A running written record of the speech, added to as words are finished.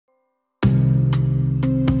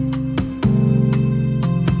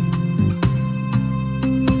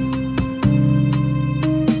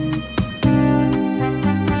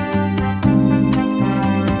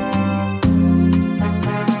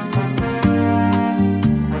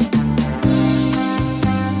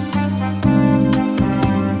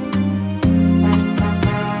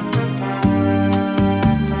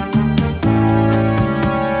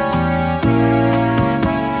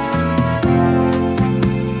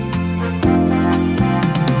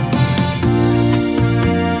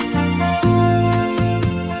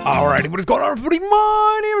What is going on, everybody?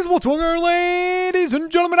 My name is Blitzwinger, ladies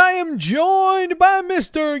and gentlemen. I am joined by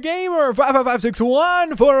Mr. Gamer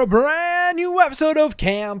 55561 for a brand new episode of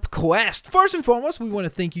Camp Quest. First and foremost, we want to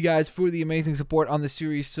thank you guys for the amazing support on the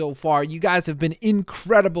series so far. You guys have been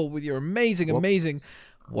incredible with your amazing.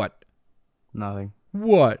 What? Nothing.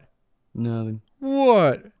 What? Nothing.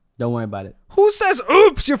 What? Don't worry about it. Who says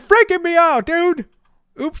oops? You're freaking me out, dude.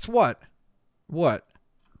 Oops, what? What?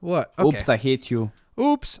 Okay. Oops, I hate you.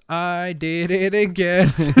 Oops, I did it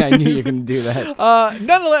again. I knew you were going to do that.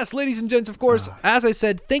 Nonetheless, ladies and gents, of course, as I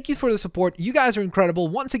said, thank you for the support. You guys are incredible.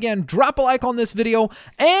 Once again, drop a like on this video.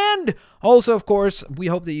 And also, of course, we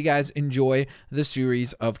hope that you guys enjoy the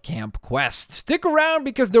series of Camp Quest. Stick around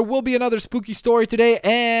because there will be another spooky story today.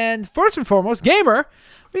 And first and foremost, Gamer,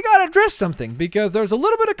 we got to address something because there's a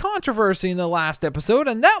little bit of controversy in the last episode.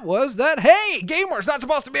 And that was that, hey, Gamer's not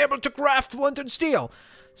supposed to be able to craft flint and steel.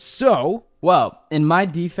 So, well, in my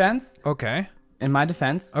defense, okay,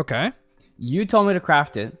 you told me to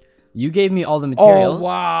craft it. You gave me all the materials. Oh,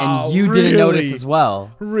 wow. And you didn't notice as well.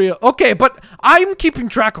 Okay, but I'm keeping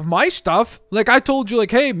track of my stuff. Like, I told you,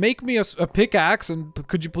 like, hey, make me a pickaxe, and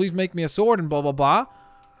could you please make me a sword, and blah, blah, blah.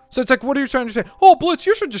 So it's like, what are you trying to say? Oh, Blitz,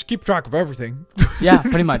 you should just keep track of everything. Yeah,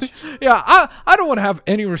 pretty much. Yeah, I don't want to have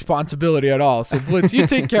any responsibility at all. So, Blitz, you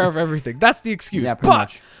take care of everything. That's the excuse. Yeah, pretty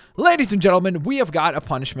much. Ladies and gentlemen, we have got a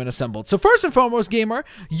punishment assembled. So first and foremost, Gamer,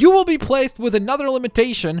 you will be placed with another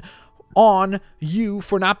limitation on you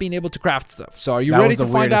for not being able to craft stuff. So are you ready to find out? That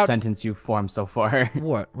was the weirdest sentence you've formed so far.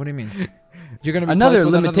 What? What do you mean? You're going to be another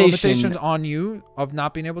placed with limitation on you of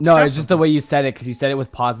not being able to No, craft it's just something. the way you said it, because you said it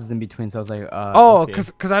with pauses in between, so I was like, oh, okay.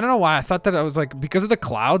 because I don't know why. I thought that I was like, because of the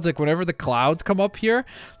clouds, like whenever the clouds come up here,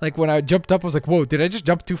 like when I jumped up, I was like, whoa, did I just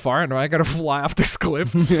jump too far? And I got to fly off this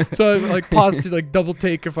cliff. So I like paused to like double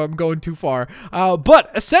take if I'm going too far.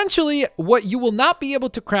 But essentially, what you will not be able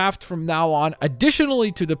to craft from now on,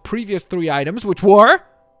 additionally to the previous 3 items, which were...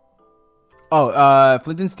 Oh,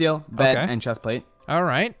 flint and steel, bed, and chest plate. All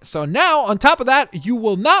right. So now, on top of that, you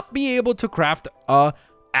will not be able to craft a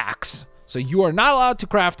axe. So you are not allowed to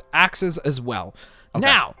craft axes as well. Okay.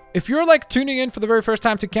 Now, if you're like tuning in for the very first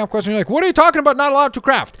time to Camp Quest and you're like, what are you talking about not allowed to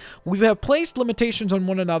craft? We have placed limitations on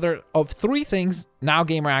one another of 3 things. Now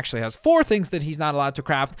Gamer actually has 4 things that he's not allowed to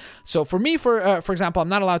craft. So for me, for example, I'm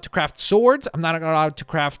not allowed to craft swords. I'm not allowed to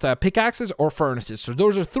craft pickaxes or furnaces. So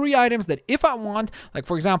those are 3 items that if I want, like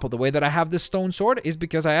for example, the way that I have this stone sword is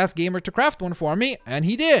because I asked Gamer to craft one for me and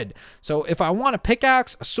he did. So if I want a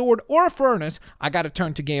pickaxe, a sword, or a furnace, I got to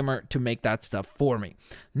turn to Gamer to make that stuff for me.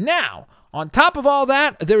 Now, on top of all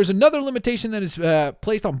that, there is another limitation that is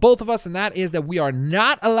placed on both of us, and that is that we are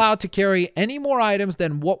not allowed to carry any more items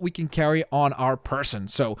than what we can carry on our person.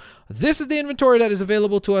 So this is the inventory that is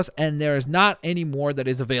available to us, and there is not any more that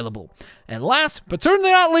is available. And last, but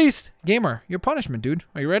certainly not least, Gamer, your punishment, dude.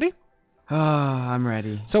 Are you ready? I'm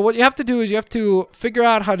ready. So what you have to do is you have to figure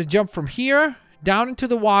out how to jump from here down into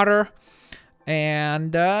the water,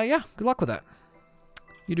 and yeah, good luck with that.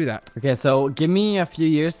 You do that. Okay, so give me a few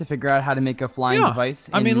years to figure out how to make a flying device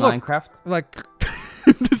in Minecraft. Like,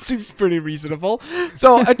 this seems pretty reasonable.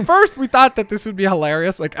 So at first we thought that this would be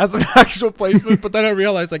hilarious, like as an actual placement, but then I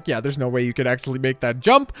realized, like, yeah, there's no way you could actually make that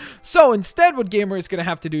jump. So instead, what Gamer is going to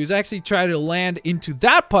have to do is actually try to land into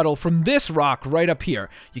that puddle from this rock right up here.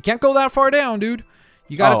 You can't go that far down, dude.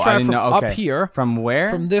 You got to try from up here. From where?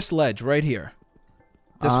 From this ledge right here.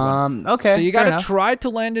 This one. Okay. So you got to try to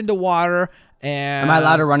land into water. And am I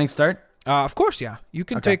allowed a running start? Of course, yeah. You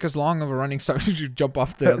can take as long of a running start as you jump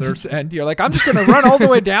off the other end. You're like, I'm just going to run all the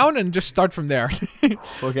way down and just start from there.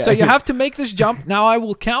 Okay. So you have to make this jump. Now I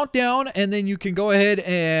will count down, and then you can go ahead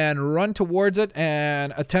and run towards it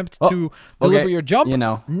and attempt to deliver your jump. You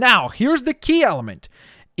know. Now, here's the key element.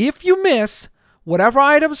 If you miss, whatever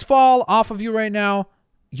items fall off of you right now,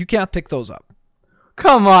 you can't pick those up.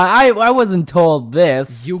 Come on, I wasn't told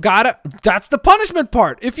this. You gotta, that's the punishment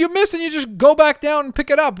part. If you miss and you just go back down and pick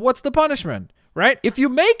it up, what's the punishment, right? If you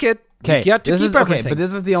make it, you get to keep everything. Okay, but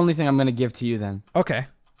this is the only thing I'm gonna give to you then. Okay,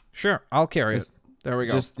 sure, I'll carry it. There we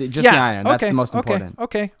go. Just the iron, that's the most important.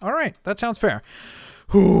 Okay, all right, that sounds fair.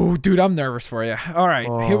 Ooh, dude, I'm nervous for you. All right,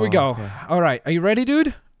 here we go. Okay. All right, are you ready,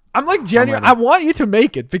 dude? I'm like genuine. I want you to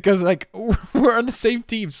make it because like we're on the same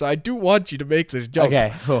team, so I do want you to make this jump.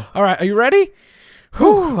 Okay, cool. All right, are you ready?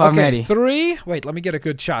 Whew, I'm ready. 3. Wait, let me get a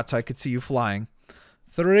good shot so I could see you flying.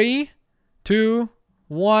 3, 2,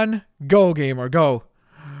 1, go, Gamer, go.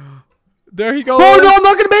 There he goes. Oh no, I'm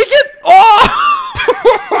not gonna make it. Oh!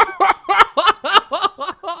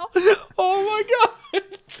 Oh my god.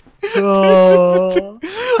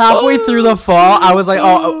 halfway through the fall, I was like,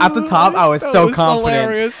 oh, at the top, I was so confident.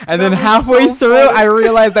 Hilarious. And then halfway through, I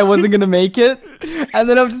realized I wasn't going to make it. And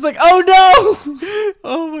then I'm just like, oh no.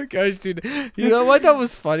 Oh my gosh, dude. You know what? That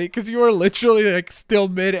was funny because you were literally like still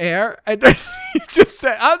mid-air. And then you just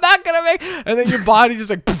said, I'm not going to make it. And then your body just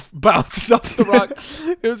like poof, bounces off the rock.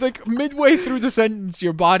 It was like midway through the sentence,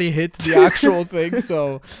 your body hits the actual thing.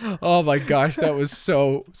 So, oh my gosh, that was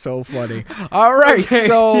so funny. All right. Okay,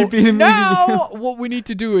 so now what we need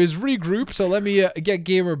to do is regroup. So let me get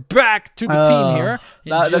Gamer back to the team here.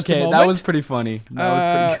 That was pretty funny.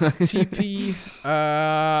 That was pretty good.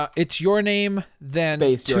 TP. It's your name, then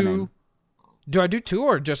space, 2. your name. Do I do 2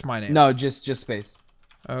 or just my name? No, just space.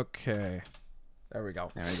 Okay. There we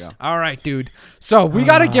go. There we go. All right, dude. So we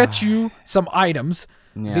got to get you some items.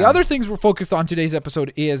 Yeah. The other things we're focused on today's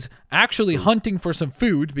episode is actually hunting for some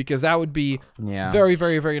food, because that would be very,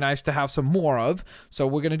 very, very nice to have some more of. So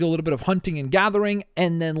we're going to do a little bit of hunting and gathering.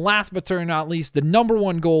 And then last but certainly not least, the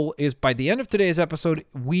 #1 goal is by the end of today's episode,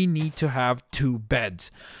 we need to have 2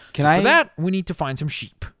 beds. For that, we need to find some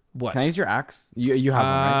sheep. What? Can I use your axe? You have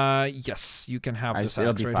one, right? Yes, you can have this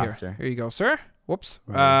it'll axe be right faster. here. Here you go, sir. Whoops.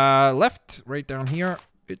 Left, right down here.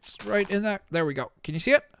 It's right in that. There we go. Can you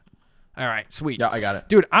see it? All right, sweet. Yeah, I got it.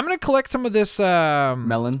 Dude, I'm going to collect some of this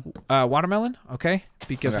melon. Watermelon, okay?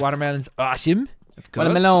 Because watermelon's awesome. Of course.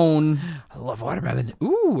 Watermelon. I love watermelon.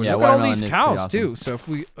 Ooh, yeah, look at all these awesome. cows, too. So if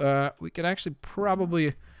we could actually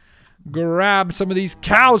probably grab some of these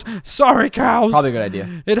cows. Sorry, cows. Probably a good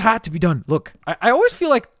idea. It had to be done. Look, I always feel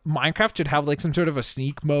like Minecraft should have like some sort of a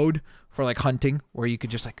sneak mode for like hunting, where you could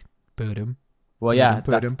just like put them. Well, yeah,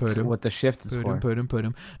 that's what the shift is for. Put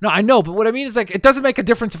him. No, I know, but what I mean is like it doesn't make a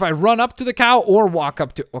difference if I run up to the cow or walk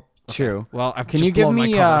up to. Oh, okay. True. Well, I've Can just you give blown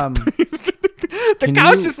me the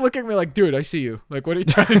cow's just looking at me like, dude, I see you. Like, what are you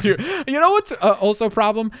trying to do? You know what's also a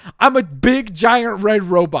problem? I'm a big, giant red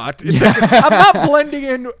robot. It's like, I'm not blending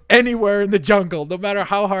in anywhere in the jungle, no matter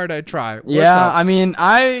how hard I try. What's up? I mean,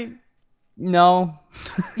 no.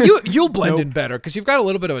 You'll blend in better because you've got a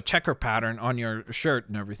little bit of a checker pattern on your shirt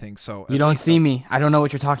and everything. So you don't see me. I don't know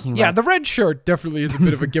what you're talking about. Yeah, the red shirt definitely is a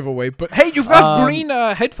bit of a giveaway. But hey, you've got green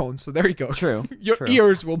headphones, so there you go. True. Your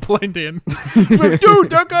ears will blend in. Like,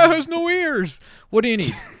 dude, that guy has no ears. What do you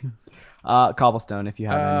need? Cobblestone, if you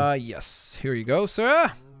have any. Yes. Here you go,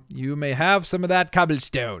 sir. You may have some of that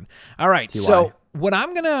cobblestone. All right. So what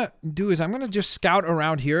I'm gonna do is I'm gonna just scout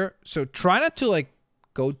around here. So try not to like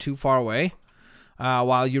go too far away.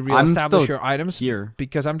 While you reestablish your items here,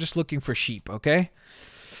 because I'm just looking for sheep, okay?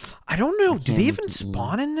 I don't know. Do they even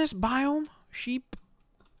spawn in this biome? Sheep?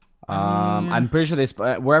 I'm pretty sure they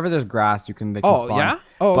wherever there's grass, they can spawn. Oh, yeah?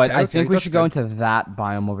 Oh, okay, but I think we should go into that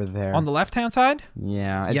biome over there. On the left-hand side?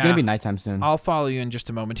 Yeah, it's going to be nighttime soon. I'll follow you in just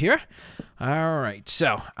a moment here. All right,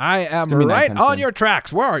 so I am right on your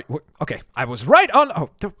tracks. Where are you? Okay, I was right on...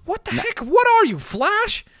 Oh, what the heck? What are you,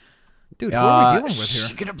 Flash? Dude, who are we dealing with here?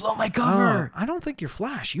 You're gonna blow my cover. I don't think you're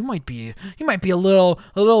Flash. You might be a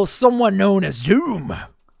little someone known as Zoom.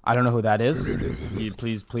 I don't know who that is.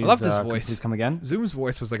 Please. I love this voice. Please come again. Zoom's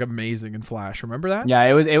voice was like amazing in Flash. Remember that? Yeah,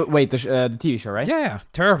 it was. Wait, the TV show, right? Yeah,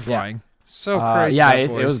 terrifying. Yeah. So crazy. Yeah,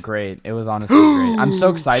 it was great. It was honestly great. I'm so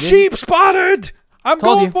excited. Sheep spotted. I'm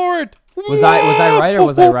going for it. Was I right or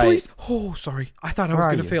was I right? Please. Oh, sorry. I thought I was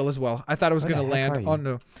gonna fail as well. I thought I was gonna land on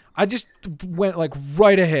the. I just went like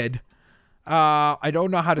right ahead. I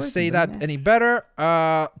don't know how to say that any better.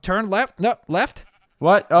 Turn left. No, left.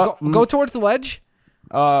 What? Go towards the ledge.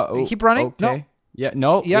 Keep running. Okay. No. Yeah.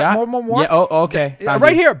 No. Yeah. More. Yeah. Oh. Okay.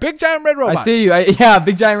 Right here. Big giant red robot. I see you. Yeah.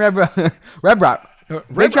 Big giant red robot.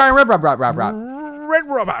 Big giant red robot. Red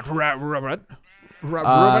robot.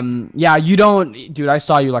 Yeah, you don't, dude. I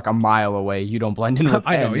saw you like a mile away. You don't blend in with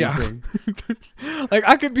I know, anything. Yeah. Like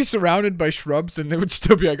I could be surrounded by shrubs, and it would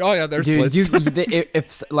still be like, oh yeah, there's dude.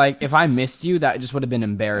 Blitz. if I missed you, that just would have been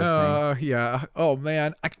embarrassing. Yeah. Oh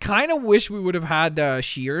man, I kind of wish we would have had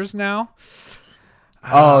shears now.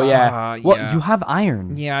 Oh yeah. Well, you have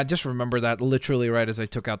iron. Yeah, I just remember that literally right as I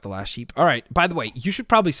took out the last sheep. All right. By the way, you should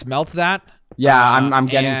probably smelt that. Yeah, I'm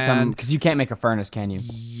getting some because you can't make a furnace, can you?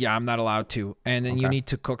 Yeah, I'm not allowed to. And then you need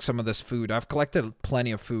to cook some of this food. I've collected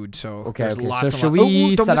plenty of food, so there's lots. So should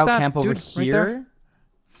we set out camp over here?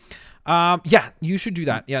 Right yeah, you should do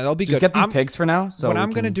that. Yeah, that'll be good. Just get these pigs for now. So what I'm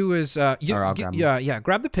gonna do is grab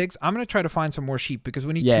the pigs. I'm gonna try to find some more sheep because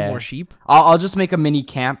we need 2 more sheep. I'll just make a mini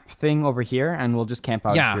camp thing over here, and we'll just camp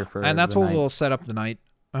out here for. And that's what we'll set up the night.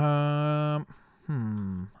 I'm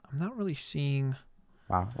not really seeing.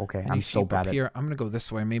 Wow. Okay. I'm so bad at here. I'm gonna go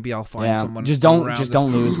this way. Maybe I'll find someone. Just don't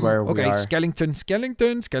lose where we are. Okay.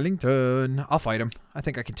 Skeleton. I'll fight him. I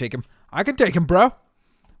think I can take him. Bro.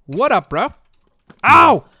 What up, bro?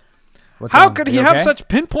 Ow! How wrong? could Are he you have okay? such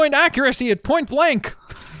pinpoint accuracy at point blank?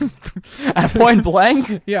 At point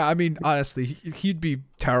blank? Yeah, I mean, honestly, he'd be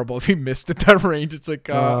terrible if he missed at that range. It's like,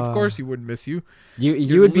 of course he wouldn't miss you.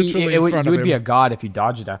 You would be literally in front you of would be him. a god if you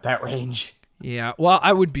dodged it at that range. Yeah, well,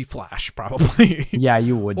 I would be Flash, probably. Yeah,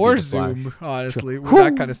 you would. Or be the Flash. Zoom, honestly, with Whew.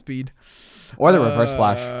 that kind of speed. Or the reverse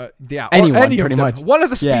Flash. Yeah, Anyone, or any pretty of them. much. One of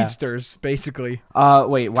the Yeah. speedsters, basically.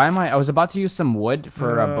 Wait, why am I was about to use some wood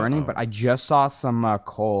for burning, but I just saw some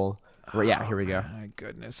coal. Yeah, here we go. My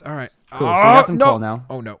goodness. All right. Cool, so we got some no. coal now.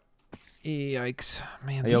 Oh, no. Yikes.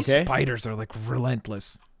 Man, Are you these okay? spiders are, like,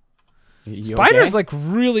 relentless. You Spiders, okay? like,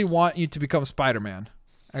 really want you to become Spider-Man.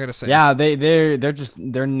 I gotta say. Yeah,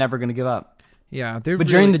 they're never gonna give up. Yeah, they're But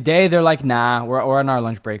really, during the day, they're like, nah, we're on our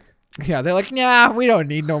lunch break. yeah, they're like, nah, we don't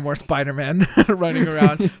need no more Spider-Man running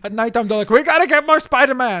around. At nighttime, they're like, we gotta get more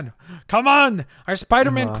Spider-Man. Come on. Our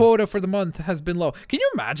Spider-Man quota for the month has been low. Can you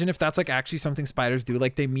imagine if that's, like, actually something spiders do?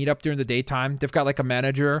 Like, they meet up during the daytime. They've got, like, a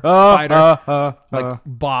manager, spider, like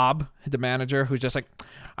Bob, the manager, who's just like,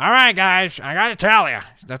 all right, guys, I gotta tell you.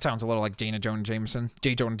 That sounds a little like J. Jonah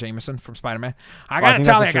Jameson from Spider-Man. I gotta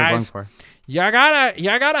tell you, guys. You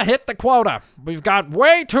gotta hit the quota. We've got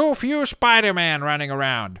way too few Spider-Man running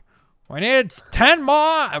around. We need 10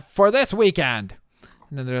 more for this weekend.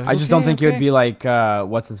 And then they're like, I just don't think it would be like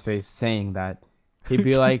what's his face saying that. He'd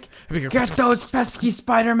be like, get those pesky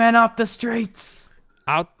Spider-Man off the streets.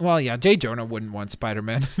 Well, yeah, J. Jonah wouldn't want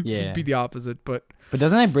Spider-Man. Yeah. He'd be the opposite, but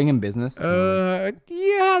doesn't it bring him business?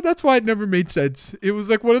 yeah, that's why it never made sense. It was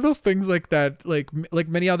like one of those things like that, like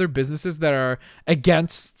many other businesses that are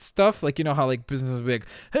against stuff. Like, you know how like businesses will be like,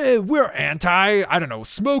 hey, we're anti, I don't know,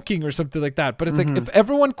 smoking or something like that. But it's like, if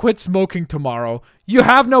everyone quit smoking tomorrow, you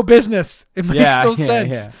have no business. It makes no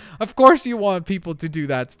sense. Yeah. Of course you want people to do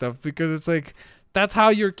that stuff because it's like, that's how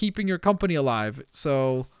you're keeping your company alive.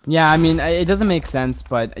 So yeah, I mean, it doesn't make sense,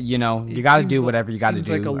 but you know, you got to do whatever you got to do.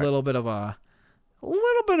 Seems like a little bit of a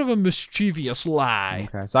mischievous lie.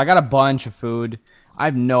 Okay, so I got a bunch of food. I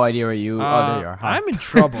have no idea where you. Oh, there you are. Hi. I'm in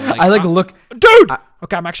trouble. Like, I like look, dude.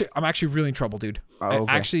 Okay, I'm actually really in trouble, dude.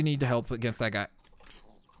 okay. I actually need to help against that guy.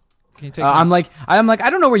 Can you take? I'm like, I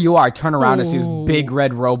don't know where you are. I turn around and see this big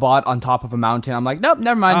red robot on top of a mountain. I'm like, nope,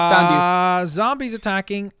 never mind. Found Zombies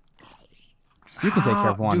attacking. you. You can take care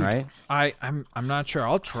of one, dude, right? I'm not sure.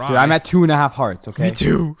 I'll try. Dude, I'm at 2.5 hearts. Okay. Me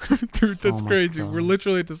too. Dude, that's Oh my crazy. God. We're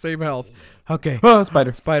literally at the same health. Okay. Oh,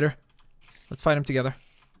 spider. Let's fight him together.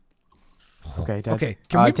 Okay, Dad. Okay.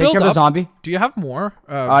 Can we take build care of the up? zombie? Do you have more?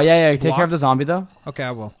 Yeah. Take care of the blocks? zombie though. Okay,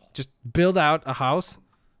 I will. Just build out a house.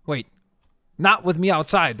 Wait. Not with me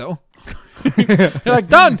outside, though. You're like,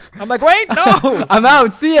 done. I'm like, wait, no. I'm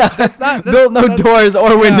out. See ya. Built no doors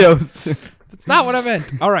or windows. That's not what I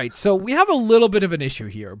meant. All right, so we have a little bit of an issue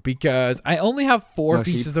here because I only have 4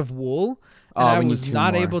 pieces of wool, and I was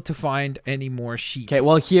not able to find any more sheep. Okay,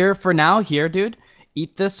 well for now, dude,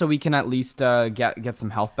 eat this so we can at least get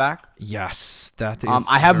some health back. Yes, that is.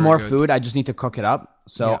 I have very more good. food. I just need to cook it up.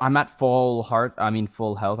 So Yeah. I'm at full health.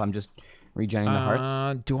 I'm just regenerating the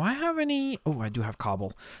hearts. Do I have any? Oh, I do have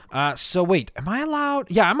cobble. So wait, am I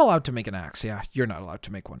allowed? Yeah, I'm allowed to make an axe. Yeah, you're not allowed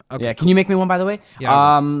to make one. Okay. Yeah, can you make me one, by the way?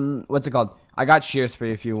 Yeah, what's it called? I got shears for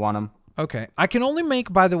you if you want them. Okay. I can only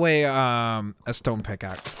make, by the way, a stone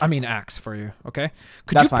pickaxe. I mean, axe for you. Okay.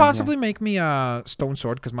 Could That's you fine, possibly make me a stone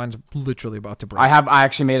sword? Because mine's literally about to break. I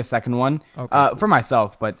actually made a second one Okay. for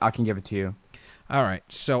myself, but I can give it to you. All right.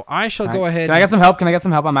 So I shall All go right. ahead. Can I get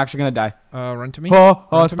some help? I'm actually gonna die. Run to me. Oh,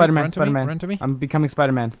 Run to me, Spider-Man, run to me, Spider-Man. Run to me. I'm becoming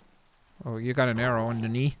Spider-Man. Oh, you got an arrow in the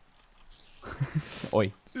knee.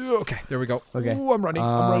 Oi. Okay, there we go. Okay. Ooh, I'm running.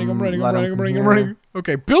 let 'em I'm running.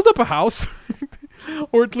 Okay, build up a house.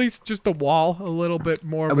 Or at least just a wall, a little bit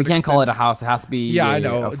more. We can't call it a house. It has to be I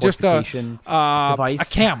know. a Just fortification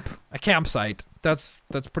device. a campsite. That's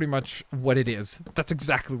pretty much what it is. That's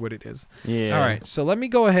exactly what it is. Yeah. All right, so let me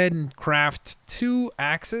go ahead and craft 2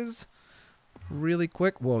 axes really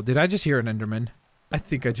quick. Whoa, did I just hear an Enderman? I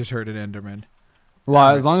think I just heard an Enderman.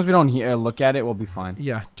 Well, as long as we don't look at it, we'll be fine.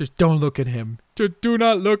 Yeah, just don't look at him. Just do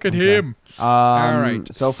not look at him. All right.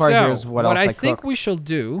 So far, here's what else I think cooked. we shall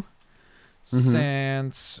do,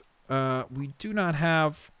 since we do not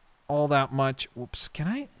have all that much. Whoops. Can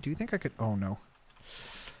I? Do you think I could? Oh no.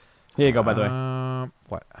 Here you go. By the way.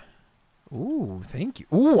 What? Ooh, thank you.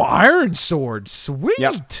 Ooh, iron sword. Sweet.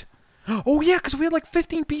 Yep. Oh yeah, because we had like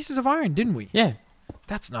 15 pieces of iron, didn't we? Yeah.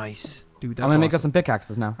 That's nice, dude. That's I'm gonna make us awesome. some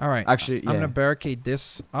pickaxes now. All right. Actually, yeah. I'm gonna barricade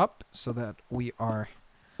this up so that we are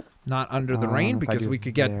not under the rain because we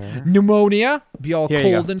could get pneumonia, be all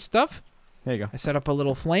cold and stuff. There you go. I set up a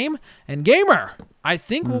little flame. And gamer, I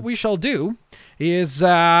think what we shall do is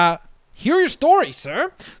hear your story,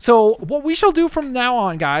 sir. So what we shall do from now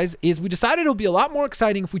on, guys, is we decided it'll be a lot more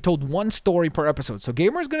exciting if we told one story per episode. So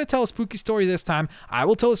Gamer's going to tell a spooky story this time. I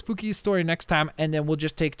will tell a spooky story next time, and then we'll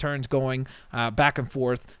just take turns going back and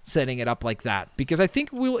forth, setting it up like that. Because I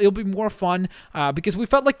think it'll be more fun because we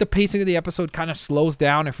felt like the pacing of the episode kind of slows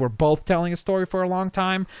down if we're both telling a story for a long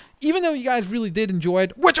time. Even though you guys really did enjoy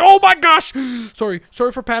it, which, oh my gosh! Sorry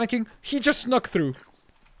for panicking. He just snuck through.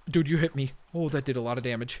 Dude, you hit me. Oh, that did a lot of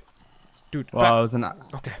damage. Dude, well, it was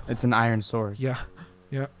okay. It's an iron sword. Yeah,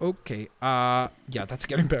 okay. Yeah, that's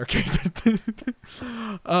getting barricaded.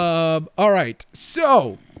 All right.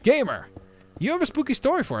 So, Gamer, you have a spooky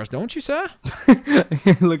story for us, don't you, sir?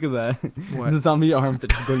 Look at that. What? The zombie arms are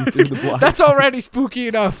just going through the block. That's already spooky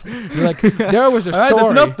enough. You're like, there was a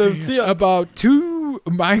story about 2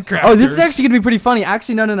 Minecrafters. Oh, this is actually gonna be pretty funny.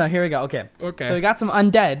 Actually, no. Here we go. Okay. Okay. So we got some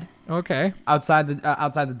undead. Okay. Outside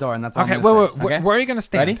the door, and that's all. Okay. I'm Wait. okay? Where are you gonna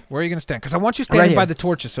stand? Ready? Where are you gonna stand? Because I want you standing Right by here. the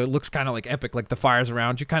torches, so it looks kind of like epic, like the fire's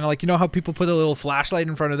around you. Kind of like, you know how people put a little flashlight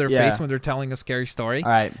in front of their face when they're telling a scary story. All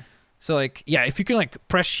right. So like, yeah, if you can like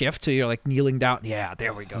press shift so you're like kneeling down. Yeah,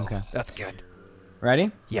 there we go. Okay. That's good.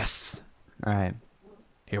 Ready? Yes. All right.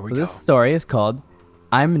 Here we So go. this story is called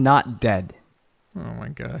 "I'm Not Dead." Oh my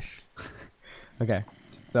gosh. Okay.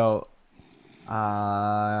 So,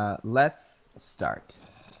 let's start.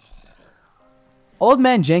 Old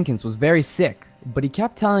Man Jenkins was very sick, but he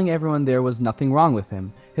kept telling everyone there was nothing wrong with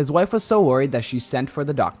him. His wife was so worried that she sent for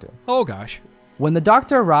the doctor. Oh gosh. When the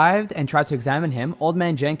doctor arrived and tried to examine him, Old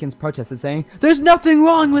Man Jenkins protested, saying, "There's nothing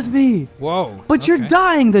wrong with me!" Whoa. "But you're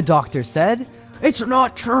dying," the doctor said. "It's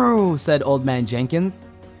not true," said Old Man Jenkins.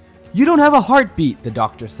 "You don't have a heartbeat," the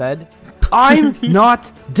doctor said. "I'm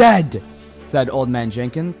not dead," said Old Man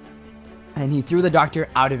Jenkins. And he threw the doctor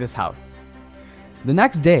out of his house. The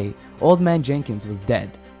next day, Old Man Jenkins was dead.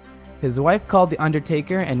 His wife called the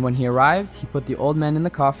undertaker, and when he arrived, he put the old man in the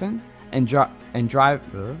coffin and drive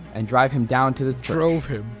him down to the church. Drove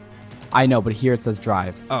him. I know, but here it says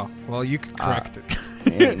drive. Oh, well, you could correct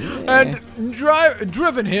it. And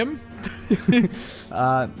driven him.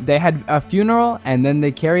 They had a funeral, and then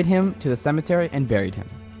they carried him to the cemetery and buried him.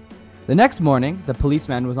 The next morning, the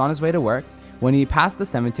policeman was on his way to work. When he passed the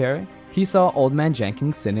cemetery, he saw Old Man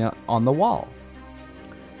Jenkins sitting on the wall.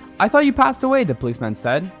 "I thought you passed away," the policeman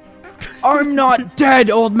said. "I'm not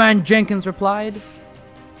dead," Old Man Jenkins replied.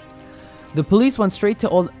 The police went straight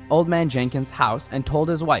to Old Man Jenkins' house and told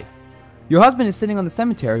his wife, "Your husband is sitting on the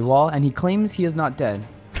cemetery wall and he claims he is not dead."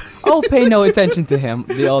 "Oh, pay no attention to him,"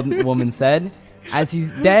 the old woman said, "as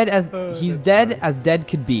he's dead as dead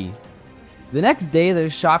could be." The next day, the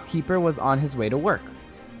shopkeeper was on his way to work.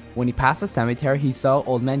 When he passed the cemetery, he saw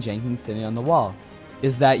Old Man Jenkins sitting on the wall.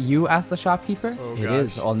 "Is that you?" asked the shopkeeper. Oh, "It gosh.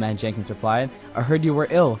 is," Old Man Jenkins replied. "I heard you were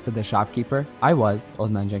ill," said the shopkeeper. "I was,"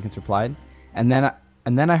 Old Man Jenkins replied. And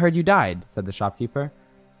then I heard you died," said the shopkeeper.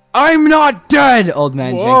 "I'm not dead," Old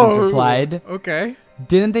Man Jenkins replied. Okay.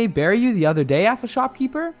 "Didn't they bury you the other day?" asked the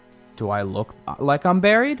shopkeeper. "Do I look like I'm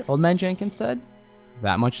buried?" Old Man Jenkins said.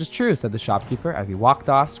 "That much is true," said the shopkeeper as he walked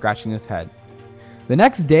off, scratching his head. The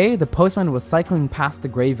next day, the postman was cycling past the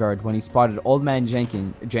graveyard when he spotted Old Man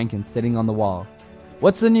Jenkins sitting on the wall.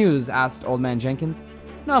 "What's the news?" asked Old Man Jenkins.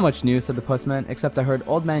 "Not much news," said the postman, "except I heard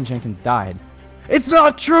Old Man Jenkins died." "It's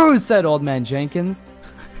not true," said Old Man Jenkins.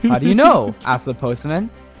 "How do you know?" asked the postman.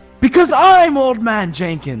 "Because I'm Old Man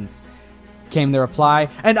Jenkins," came the reply,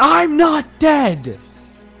 "and I'm not dead."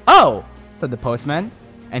 "Oh," said the postman,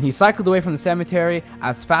 and he cycled away from the cemetery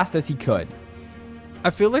as fast as he could. I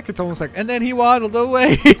feel like it's almost like, and then he waddled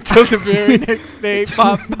away till the very next day.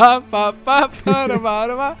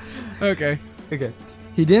 Okay. Okay.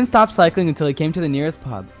 He didn't stop cycling until he came to the nearest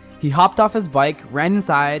pub. He hopped off his bike, ran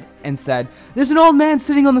inside, and said, "There's an old man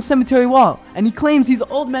sitting on the cemetery wall, and he claims he's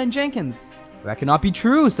Old Man Jenkins." "That cannot be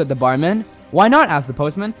true," said the barman. "Why not?" asked the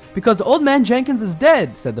postman. "Because Old Man Jenkins is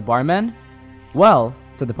dead," said the barman. "Well,"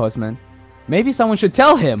 said the postman, "maybe someone should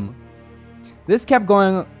tell him." This kept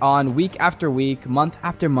going on week after week, month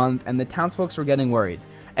after month, and the townsfolk were getting worried.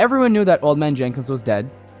 Everyone knew that Old Man Jenkins was dead.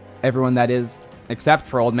 Everyone, that is, except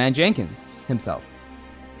for Old Man Jenkins himself.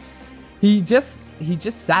 He just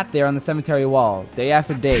sat there on the cemetery wall day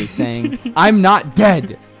after day saying, "I'm not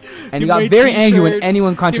dead." And he got very angry when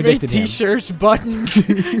anyone contradicted him. He made t-shirts, buttons.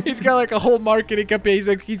 He's got like a whole marketing campaign.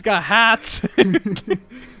 He's got hats.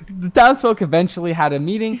 The townsfolk eventually had a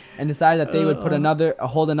meeting and decided that they would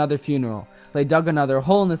hold another funeral. They dug another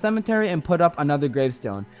hole in the cemetery and put up another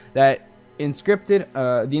gravestone. The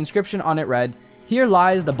inscription on it read, "Here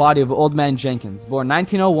lies the body of Old Man Jenkins, born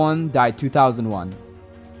 1901, died 2001.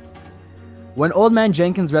 When Old Man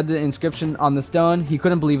Jenkins read the inscription on the stone, he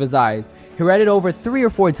couldn't believe his eyes. He read it over 3 or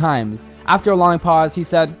 4 times. After a long pause, he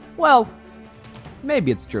said, "Well, maybe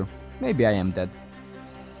it's true. Maybe I am dead."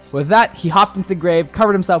 With that, he hopped into the grave,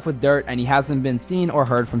 covered himself with dirt, and he hasn't been seen or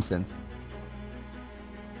heard from since.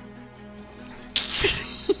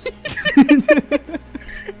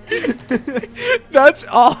 That's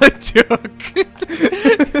all it took.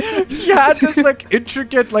 He had this like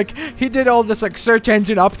intricate, like he did all this like search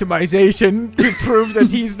engine optimization to prove that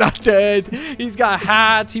he's not dead. He's got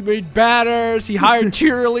hats, he made banners, he hired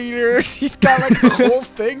cheerleaders, he's got like the whole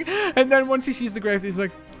thing. And then once he sees the grave, he's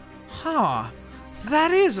like, huh,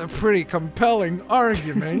 that is a pretty compelling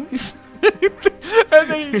argument.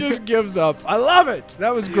 And then he just gives up. I love it.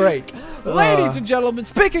 That was great. Ladies and gentlemen,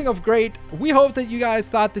 speaking of great, we hope that you guys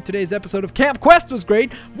thought that today's episode of Camp Quest was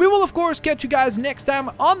great. We will, of course, catch you guys next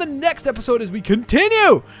time on the next episode as we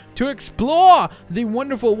continue to explore the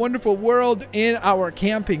wonderful, wonderful world in our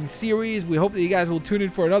camping series. We hope that you guys will tune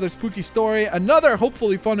in for another spooky story, another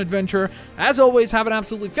hopefully fun adventure. As always, have an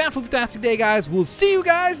absolutely fantastic day, guys. We'll see you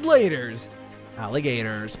guys later.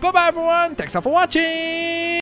 Alligators. Bye-bye, everyone. Thanks all for watching.